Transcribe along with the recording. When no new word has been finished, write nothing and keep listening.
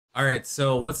All right,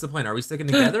 so what's the plan? Are we sticking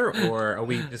together or are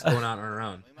we just going out on our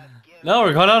own? No,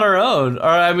 we're going on our own. Or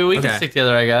I mean, we can Okay. stick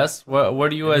together, I guess. Where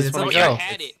do you I mean, guys it's up want to to you. I go?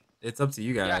 had it. It's up to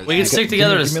you Yeah, I guys. We can had stick it.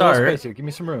 together to Give me a little start. space here. Give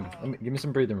me some room. Give me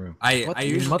some breathing room. I You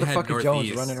usually head motherfucker Jones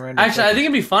northeast. running around. Actually, I think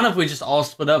it'd be fun if we just all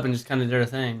split up and just kind of did our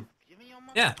thing.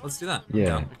 Yeah, let's do that.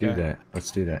 Yeah, I'm do Okay. that.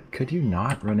 Let's do that. Could you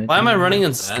not run into Why am I me? running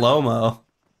in that. slow-mo?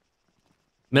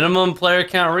 Minimum player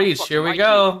count reached. Here we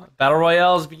go. Battle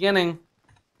Royale is beginning.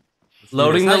 Let's do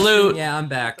Loading this. the Hi, loot. Shane. Yeah, I'm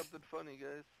back. Something funny,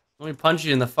 guys. Let me punch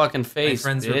you in the fucking My face,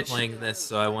 friends were bitch. playing this,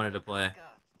 so I wanted to play.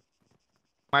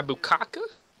 My Bukaka?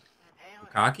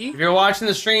 Cocky? If you're watching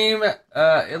the stream,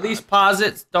 at least pause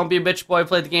it. Don't be a bitch boy.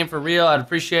 Play the game for real. I'd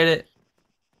appreciate it.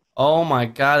 Oh my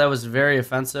god, that was very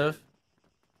offensive.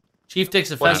 Chief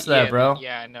takes offense to that, bro.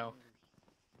 Yeah, I know.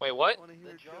 Wait, what? Wanna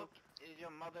hear a joke? Is your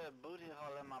mother booty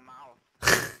hole in my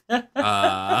mouth?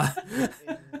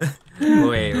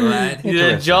 Wait, what? The joke Your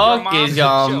is your mom's a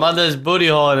joke. mother's booty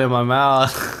hole in my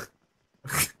mouth.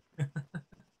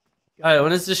 Alright,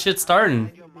 when is this shit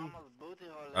starting? Your mama's booty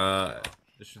hole in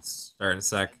This should start in a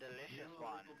sec. a delicious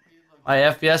one. My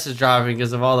FPS is dropping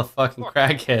because of all the fucking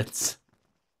crack hits.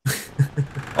 There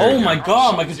Oh you my go.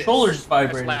 god, my Jesus. controller's That's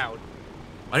vibrating. loud.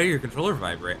 Why do your controller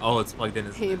vibrate? Oh, it's plugged in.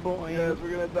 Isn't it? Guys,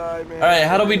 we're gonna die, man. Alright,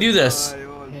 how do we do this?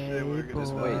 Oh, shit, we're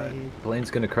gonna die.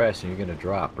 Plane's gonna crash and you're gonna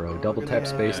drop, bro. Double tap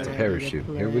space to parachute.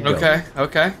 Here we go. Okay,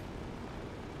 okay.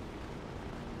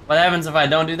 What happens if I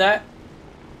don't do that?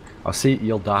 I'll see.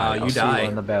 You'll die. You I'll see die. you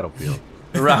on the battlefield.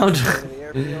 Round. In the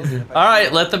airfield.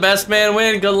 Alright, let the best man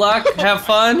win. Good luck. Have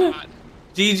fun.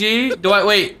 GG. Do I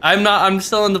wait? I'm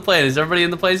still in the plane. Is everybody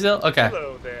in the plane still? Okay.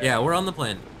 Hello there. Yeah, we're on the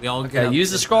plane. We all get Okay, up use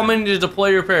the this scroll time. menu to deploy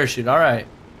your parachute. Alright.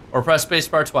 Or press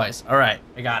spacebar twice. Alright,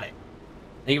 I got it.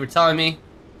 Thank you for telling me.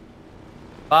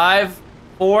 5,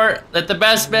 4, let the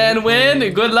best man win.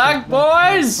 Good luck,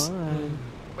 boys!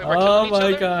 Wait, we're Oh killing each my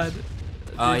other? god.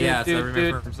 Yeah, it's every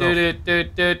man for himself.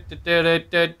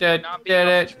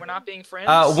 We're not being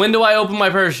friends? When do I open my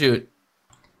parachute?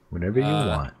 Whenever you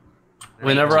want.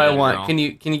 Whenever I want. Girl. Can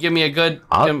you give me a good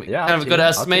I'll kind of a change- good I'll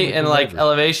estimate change and like whenever.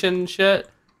 elevation and shit?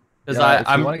 Because Yeah, if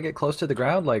I'm you want to get close to the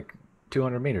ground, like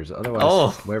 200 meters. Otherwise, oh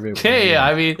wherever. okay.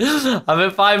 I mean, I'm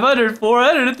at 500,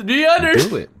 400, 300.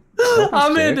 Do it. Don't be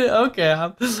I'm in scared. it. Okay,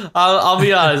 I'll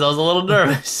be honest. I was a little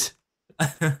nervous. All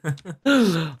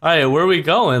right, where are we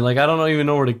going? Like, I don't even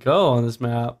know where to go on this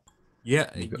map. Yeah,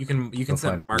 you can Go set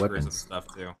find markers and weapons. stuff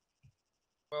too.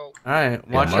 Well, All right,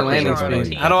 watch your markers landing are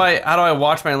speed. already- How do I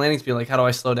watch my landing speed? Like, how do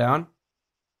I slow down?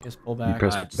 Just pull You back.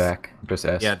 press Just- back. Press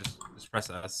S. Yeah, just press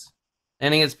S.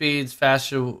 Landing at speeds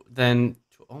faster than.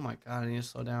 Oh my god, I need to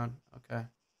slow down. Okay.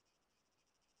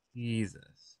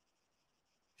 Jesus.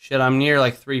 Shit, I'm near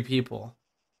like 3 people.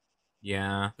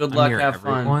 Yeah. Good I'm luck, near have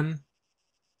fun. everyone.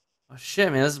 Oh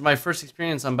shit, man, this is my first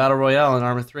experience on Battle Royale in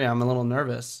Arma 3. I'm a little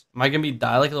nervous. Am I gonna be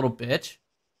die like a little bitch?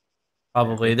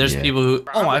 Probably. There's Yeah. people who.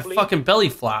 Oh, my Probably. fucking belly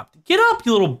flopped. Get up,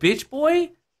 you little bitch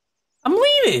boy. I'm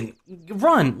leaving.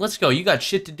 Run. Let's go. You got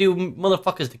shit to do,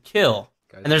 motherfuckers to kill.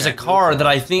 Guys, And there's a back car to that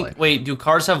I the think. plane. Wait, do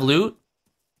cars have loot?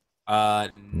 No.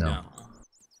 No.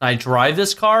 Can I drive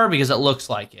this car because it looks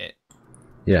like it?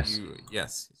 Yes.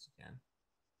 Yes, you can.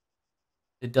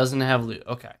 It doesn't have loot.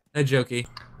 Okay. Hey, jokey.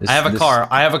 I have a car.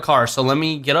 I have a car. So let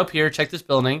me get up here, check this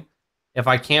building. If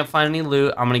I can't find any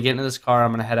loot, I'm gonna get into this car.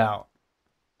 I'm gonna head out.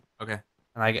 Okay.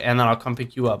 And then I'll come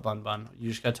pick you up, Bun Bun. You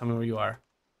just gotta tell me where you are.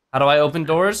 How do I open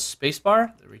doors?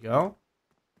 Spacebar. There we go.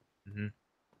 Mhm.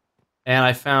 And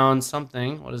I found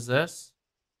something. What is this?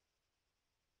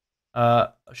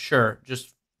 Sure.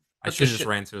 Just. I put should the just shit-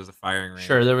 ran so it was a firing range.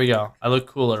 Sure. There we go. I look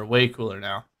cooler. Way cooler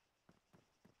now.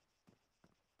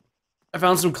 I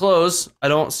found some clothes. I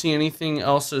don't see anything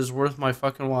else that is worth my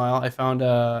fucking while. I found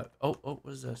oh, what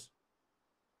is this?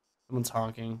 Someone's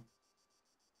honking.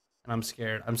 And I'm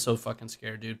scared. I'm so fucking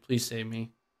scared, dude. Please save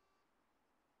me.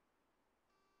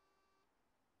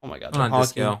 Oh my god, Come they're on,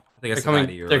 honking. Disco. I think I They're said hi coming.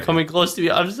 to you They're already. coming close to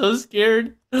me. I'm so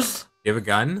scared. You have a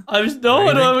gun? I'm just no, I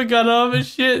Anything? don't have a gun on my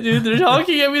shit, dude. They're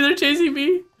honking at me. They're chasing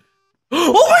me.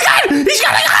 Oh my god! He's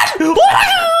got a gun! Oh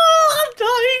my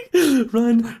god! I'm dying!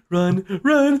 Run, run,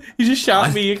 run! He just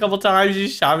shot me a couple times. He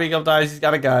just shot me a couple times. He's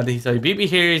got a gun. He beat me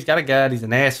here. He's got a gun. He's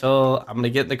an asshole. I'm gonna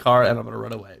get in the car and I'm gonna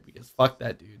run away because fuck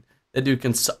that dude. That dude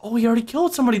can. Oh, he already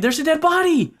killed somebody. There's a dead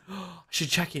body. I should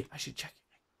check it. I should check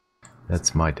it.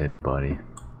 That's my dead body.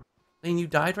 Lane, you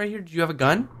died right here. Did you have a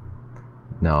gun?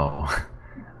 No.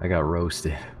 I got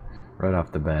roasted right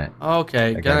off the bat.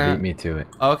 Okay, That guy beat me to it.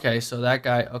 Okay, so that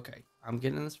guy. Okay, I'm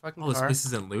getting in this fucking Oh, this car. place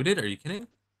isn't looted? Are you kidding?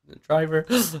 The driver.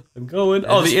 I'm going. Yeah,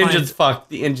 Oh, just the engine's find- fucked.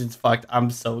 The engine's fucked. I'm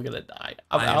so gonna die.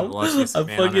 I'm I am out. the luckiest I'm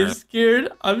man on fucking earth.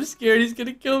 scared. I'm scared he's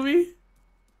gonna kill me.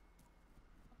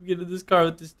 Get in this car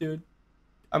with this dude.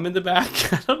 I'm in the back.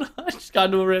 I don't know. I just got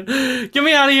into a red. Get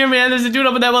me out of here, man. There's a dude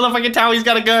up in that motherfucking tower. He's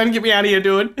got a gun. Get me out of here,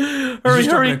 dude. Hurry, Just jump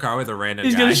in hurry. a car with a random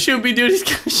He's guy. gonna shoot me, dude. He's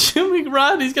gonna shoot me.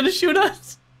 Run. He's gonna shoot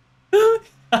us.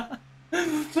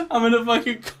 I'm in a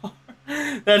fucking car.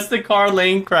 That's the car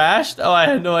lane crashed? Oh, I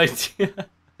had no idea.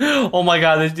 Oh my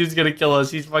god, this dude's gonna kill us.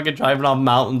 He's fucking driving on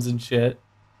mountains and shit.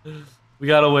 We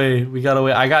got away. We got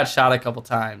away. I got shot a couple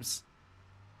times.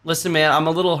 Listen, man, I'm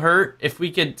a little hurt. If we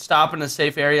could stop in a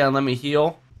safe area and let me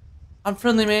heal. I'm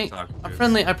friendly, mate. I'm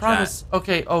friendly. I promise.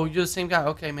 Okay. Oh, you're the same guy.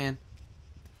 Okay, man.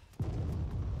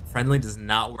 Friendly does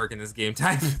not work in this game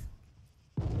type.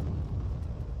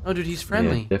 Oh, dude, he's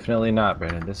friendly. Yeah, definitely not,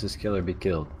 Brandon. This is kill or be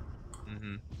killed.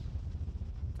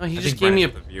 No, he I just think gave me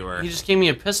Brennan's with the viewer. He just gave me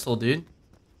a pistol, dude.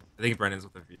 I think Brennan's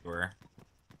with the viewer.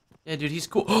 Yeah, dude, he's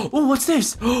cool. Oh, what's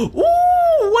this? Ooh,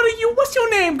 what are you? What's your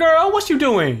name, girl? What you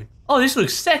doing? Oh, this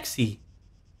looks sexy.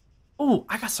 Oh,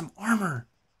 I got some armor.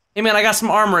 Hey, man, I got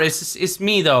some armor. It's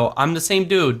me though. I'm the same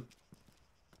dude.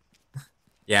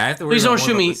 Yeah, I have to worry Please about don't more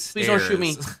shoot about me. the Please don't shoot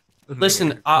me. stairs.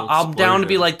 Listen, I'm down to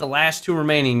be like the last two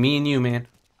remaining. Me and you, man.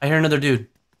 I hear another dude.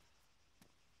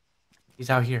 He's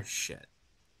out here. Shit.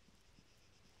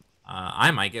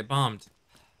 I might get bombed.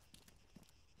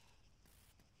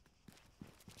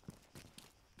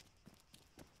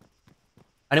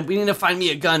 We need to find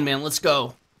me a gun, man. Let's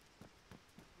go.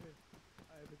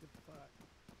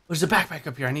 There's a backpack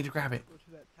up here. I need to grab it. Go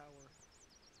to that tower.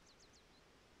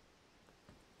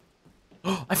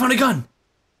 Oh, I found a gun.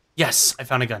 Yes, I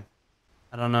found a gun.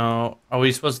 I don't know. Are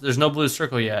we supposed to, there's no blue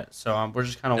circle yet, so we're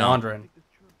just kind of wandering.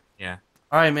 Yeah.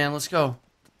 All right, man, let's go.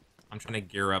 I'm trying to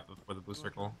gear up before the blue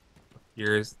circle.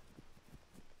 Gears.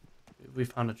 We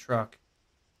found a truck.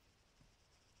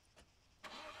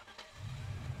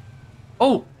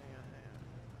 Oh!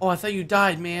 Oh, I thought you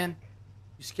died, man.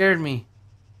 You scared me.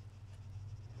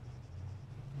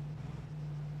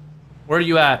 Where are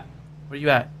you at? Where are you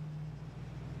at?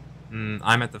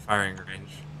 I'm at the firing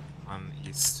range on the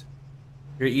east.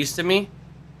 You're east of me?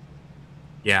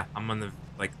 Yeah, I'm on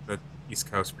the east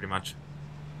coast pretty much.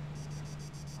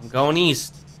 I'm going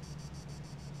east.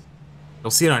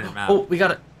 You'll see it on your map. Oh, we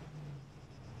got it.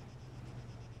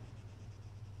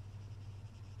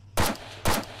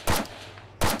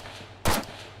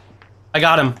 I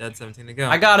got him. Dead 17 to go.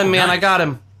 I got him, Oh, man. I nice. got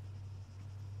him.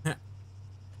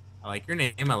 I like your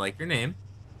name. I like your name.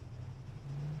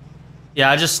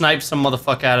 Yeah, I just sniped some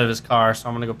motherfucker out of his car, so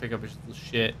I'm gonna go pick up his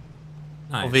shit.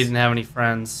 Nice. Hope he didn't have any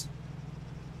friends.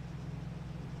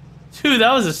 Dude,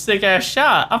 that was a sick ass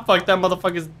shot. I fucked that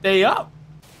motherfucker's day up.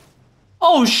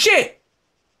 Oh shit!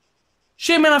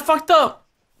 Shit, man, I fucked up.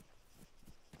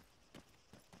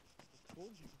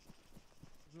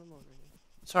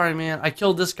 Sorry, man. I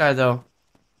killed this guy though.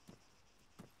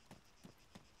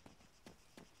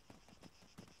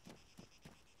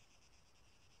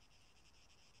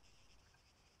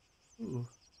 Ooh.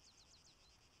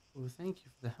 Ooh, thank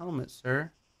you for the helmet,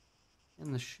 sir.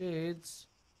 And the shades.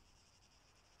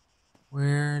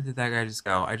 Where did that guy just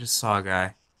go? I just saw a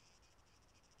guy.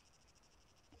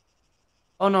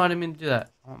 Oh no, I didn't mean to do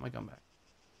that. I want my gun back.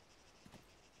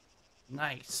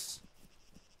 Nice.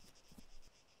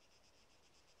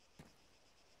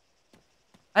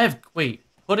 Wait,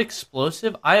 put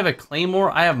explosive? I have a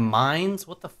claymore, I have mines,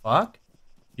 what the fuck?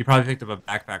 You probably picked up a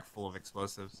backpack full of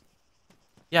explosives.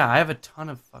 Yeah, I have a ton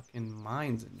of fucking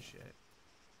mines and shit.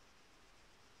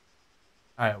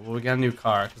 Alright, well we got a new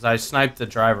car, because I sniped the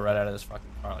driver right out of this fucking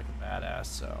car like a badass,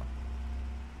 so.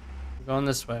 We're going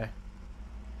this way.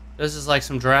 This is like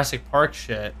some Jurassic Park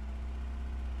shit.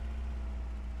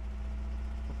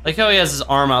 Like how he has his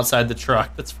arm outside the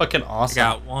truck. That's fucking awesome. I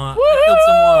got one. I killed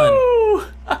someone.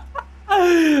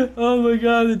 Oh my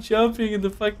god, the jumping in the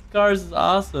fucking cars is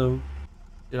awesome.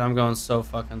 Dude, I'm going so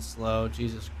fucking slow.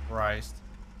 Jesus Christ.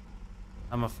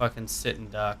 I'm a fucking sitting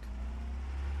duck.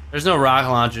 There's no rocket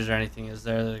launchers or anything, is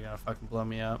there? They're gonna fucking blow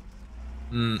me up.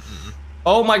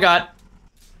 Oh my god.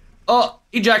 Oh,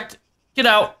 eject. Get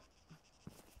out.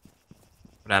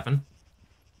 What happened?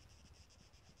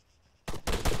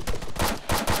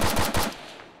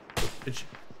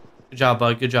 Good job,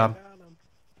 bud. Good job.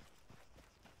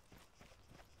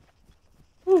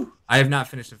 Whew. I have not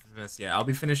finished Infamous yet. I'll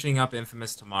be finishing up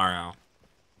Infamous tomorrow.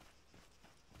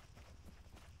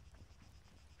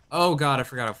 Oh god, I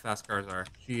forgot how fast cars are.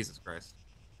 Jesus Christ.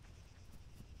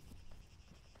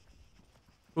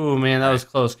 Ooh, man, that was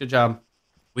close. Good job.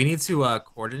 We need to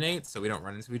coordinate so we don't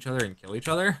run into each other and kill each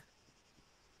other.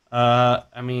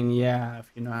 I mean, yeah,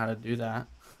 if you know how to do that.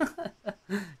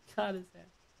 God, is that?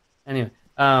 Anyway,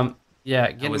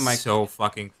 yeah, That was so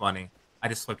fucking funny. I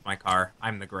just flipped my car.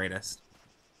 I'm the greatest.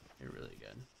 You're really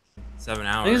good. 7 I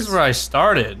hours. think this is where I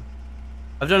started.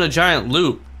 I've done a giant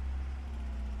loop.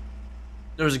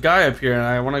 There's a guy up here and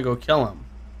I want to go kill him.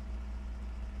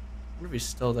 I wonder if he's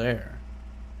still there.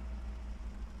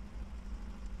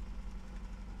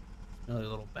 Really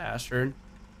little bastard.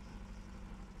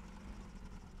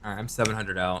 Alright, I'm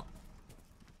 700 out.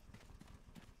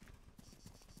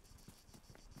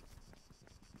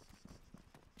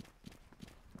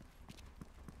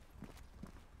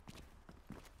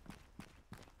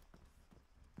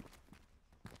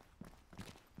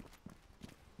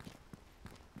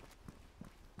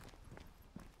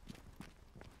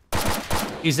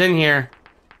 He's in here.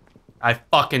 I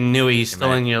fucking knew he's still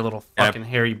man. in here, little Got a fucking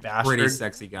hairy bastard. Pretty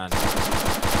sexy gun. The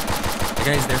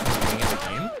guy's there from the beginning of the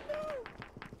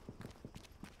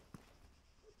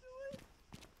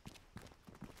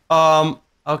game?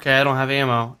 Okay, I don't have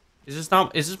ammo. Is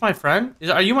this my friend?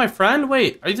 Are you my friend?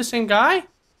 Wait, are you the same guy?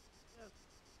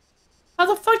 How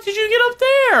the fuck did you get up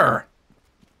there?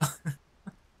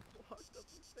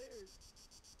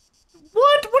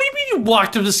 What? What do you mean you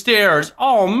walked up the stairs?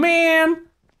 Oh man,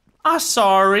 I'm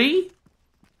sorry.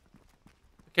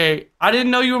 Okay, I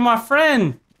didn't know you were my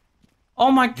friend.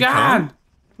 Oh my god.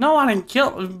 No, I didn't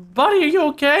kill. Buddy, are you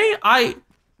okay?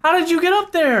 How did you get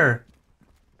up there?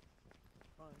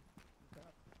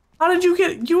 How did you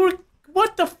get? You were.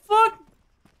 What the fuck?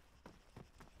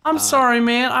 I'm sorry,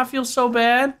 man. I feel so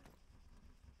bad.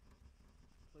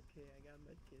 Okay, I got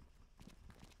medkit.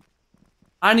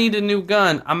 I need a new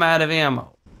gun. I'm out of ammo.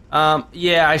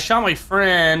 Yeah, I shot my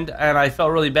friend and I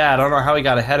felt really bad. I don't know how he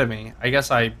got ahead of me. I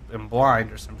guess I am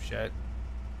blind or some shit.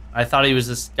 I thought he was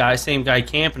this guy, same guy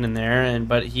camping in there,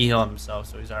 but he healed himself,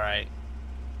 so he's all right.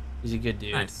 He's a good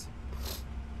dude. Nice.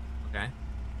 Okay.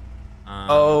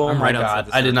 Oh I'm my right outside god,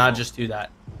 the I did not circle. just do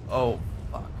that. Oh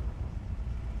fuck.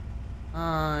 Yeah,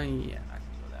 I can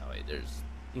go that way. There's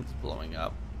things blowing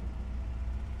up.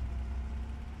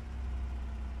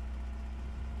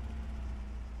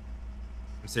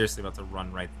 I'm seriously about to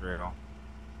run right through.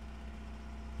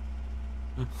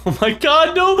 Oh my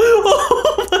god, no!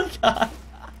 Oh my god!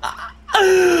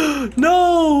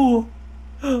 No!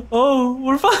 Oh,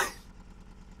 we're fine.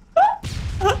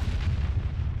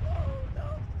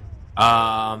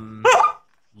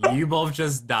 You both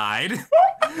just died.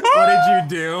 What did you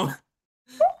do?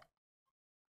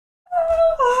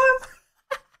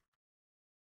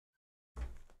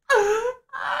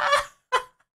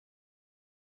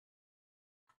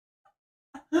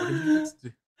 What did you just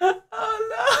do? Oh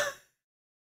no!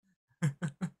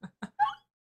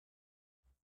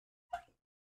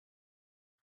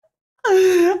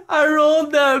 I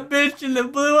rolled that bitch and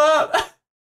it blew up.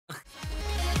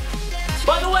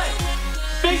 By the way,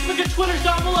 Facebook and Twitter's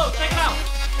down below. Check it out.